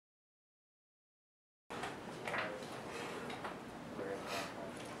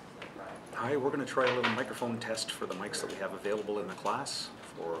Hi, we're going to try a little microphone test for the mics that we have available in the class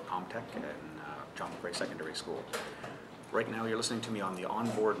for Comtech and John McRae Secondary School. Right now you're listening to me on the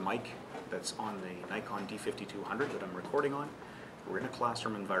onboard mic that's on the Nikon D5200 that I'm recording on. We're in a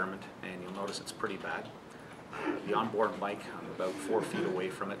classroom environment and you'll notice it's pretty bad. The onboard mic, I'm about 4 feet away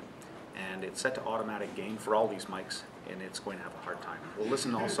from it, and it's set to automatic gain for all these mics, and it's going to have a hard time. We'll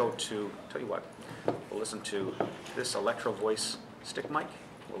listen also to, tell you what, we'll listen to this Electro Voice stick mic.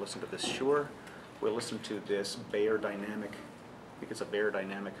 We'll listen to this Shure. We'll listen to this Bayer Dynamic, I think it's a Bayer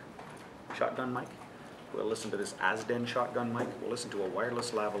Dynamic shotgun mic. We'll listen to this Asden shotgun mic. We'll listen to a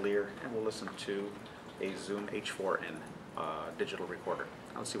wireless lavalier, and we'll listen to a Zoom H4n digital recorder.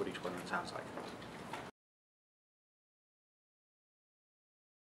 Let's see what each one sounds like.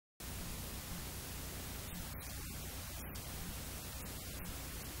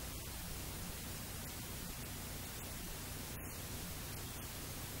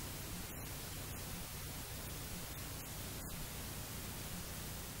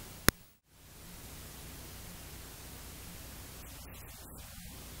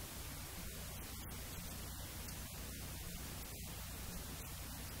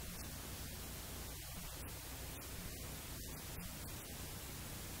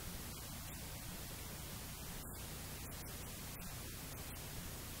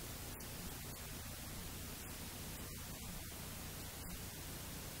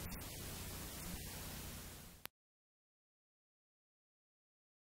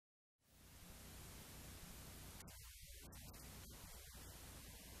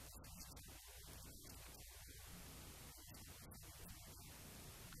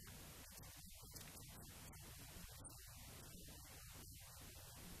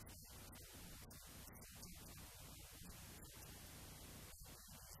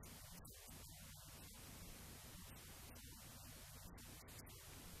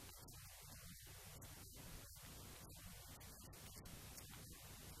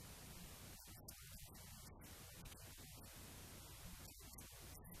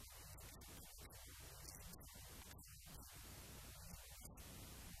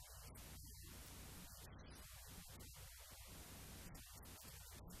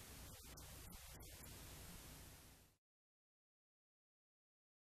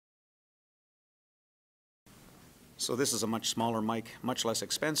 So this is a much smaller mic, much less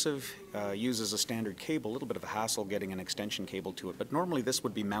expensive, uses a standard cable, a little bit of a hassle getting an extension cable to it, but normally this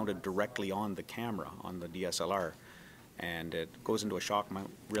would be mounted directly on the camera, on the DSLR, and it goes into a shock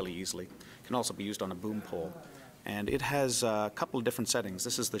mount really easily. It can also be used on a boom pole, and it has a couple of different settings.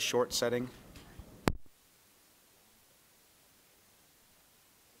 This is the short setting.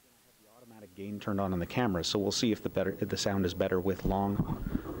 The automatic gain turned on the camera, so we'll see if the sound is better with long,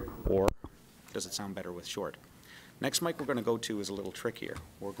 or does it sound better with short. Next mic we're going to go to is a little trickier.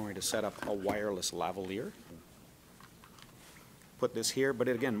 We're going to set up a wireless lavalier. Put this here, but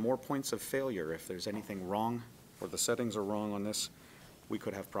again, more points of failure. If there's anything wrong or the settings are wrong on this, we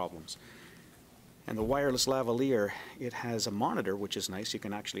could have problems. And the wireless lavalier, it has a monitor, which is nice. You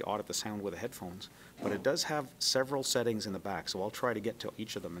can actually audit the sound with the headphones, but it does have several settings in the back, so I'll try to get to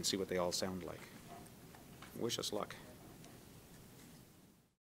each of them and see what they all sound like. Wish us luck.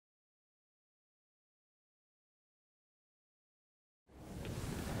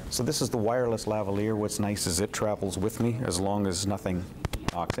 So this is the wireless lavalier. What's nice is it travels with me. As long as nothing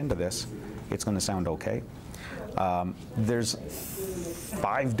knocks into this, it's going to sound okay. There's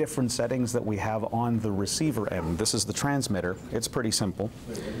 5 different settings that we have on the receiver end. This is the transmitter. It's pretty simple.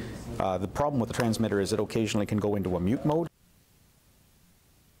 The problem with the transmitter is it occasionally can go into a mute mode.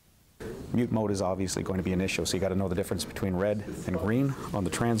 Mute mode is obviously going to be an issue, so you got to know the difference between red and green on the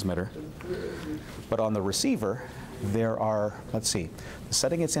transmitter. But on the receiver, there are, let's see, the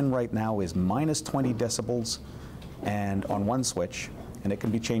setting it's in right now is -20 decibels and on one switch, and it can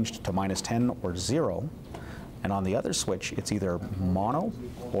be changed to -10 or 0. And on the other switch, it's either mono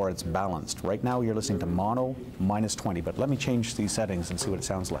or it's balanced. Right now you're listening to mono, -20, but let me change these settings and see what it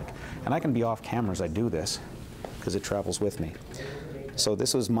sounds like. And I can be off camera as I do this, because it travels with me. So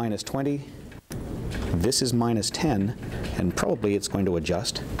this was -20, this is -10, and probably it's going to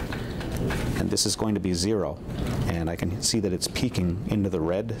adjust. And this is going to be 0, and I can see that it's peaking into the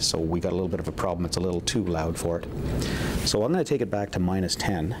red, so we got a little bit of a problem. It's a little too loud for it. So I'm going to take it back to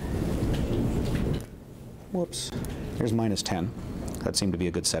 -10. Whoops, here's -10. That seemed to be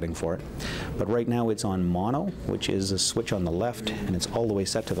a good setting for it. But right now it's on mono, which is a switch on the left, and it's all the way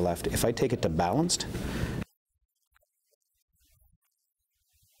set to the left. If I take it to balanced,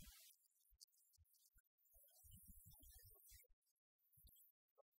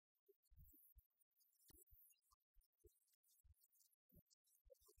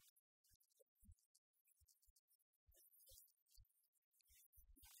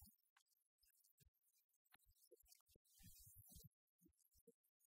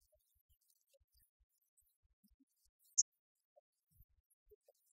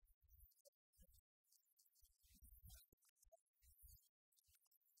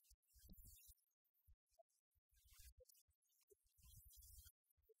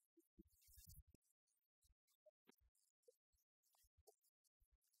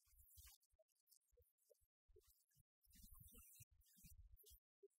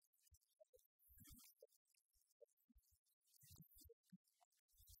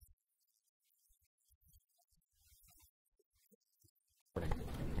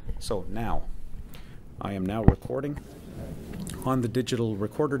 So now, I am now recording on the digital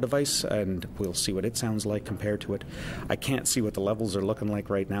recorder device, and we'll see what it sounds like compared to it. I can't see what the levels are looking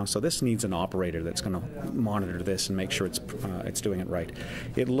like right now, so this needs an operator that's going to monitor this and make sure it's doing it right.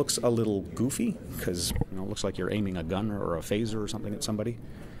 It looks a little goofy because it looks like you're aiming a gun or a phaser or something at somebody.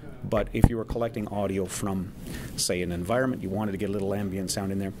 But if you were collecting audio from, say, an environment, you wanted to get a little ambient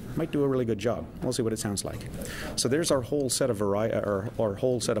sound in there, it might do a really good job. We'll see what it sounds like. So there's our whole set of our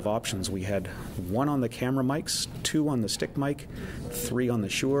whole set of options. We had 1 on the camera mics, 2 on the stick mic, 3 on the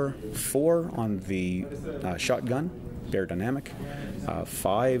Shure, 4 on the shotgun, Bear Dynamic,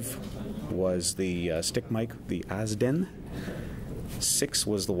 5 was the stick mic, the Asden, 6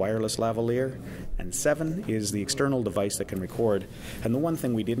 was the wireless lavalier, and 7 is the external device that can record. And the one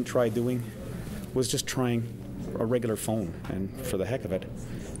thing we didn't try doing was just trying a regular phone, and for the heck of it,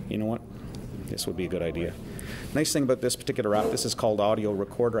 you know what, this would be a good idea. Nice thing about this particular app, this is called Audio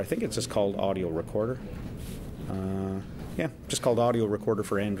Recorder. I think it's just called Audio Recorder. Yeah, just called Audio Recorder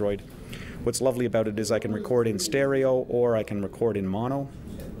for Android. What's lovely about it is I can record in stereo or I can record in mono.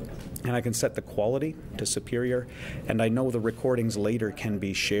 And I can set the quality to superior, and I know the recordings later can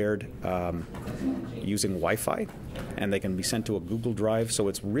be shared using Wi-Fi, and they can be sent to a Google Drive, so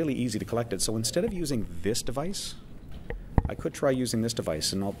it's really easy to collect it. So instead of using this device, I could try using this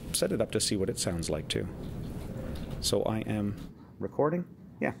device, and I'll set it up to see what it sounds like too. So I am recording.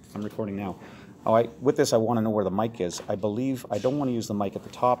 Yeah, I'm recording now. With this, I want to know where the mic is. I believe I don't want to use the mic at the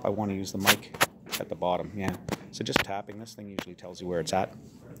top. I want to use the mic at the bottom. Yeah. So just tapping this thing usually tells you where it's at.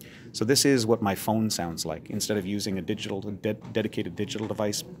 So this is what my phone sounds like. Instead of using a dedicated digital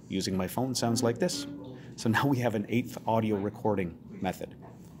device, using my phone sounds like this. So now we have an 8th audio recording method.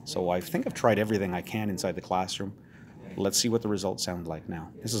 So I think I've tried everything I can inside the classroom. Let's see what the results sound like now.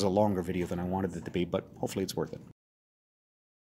 This is a longer video than I wanted it to be, but hopefully it's worth it.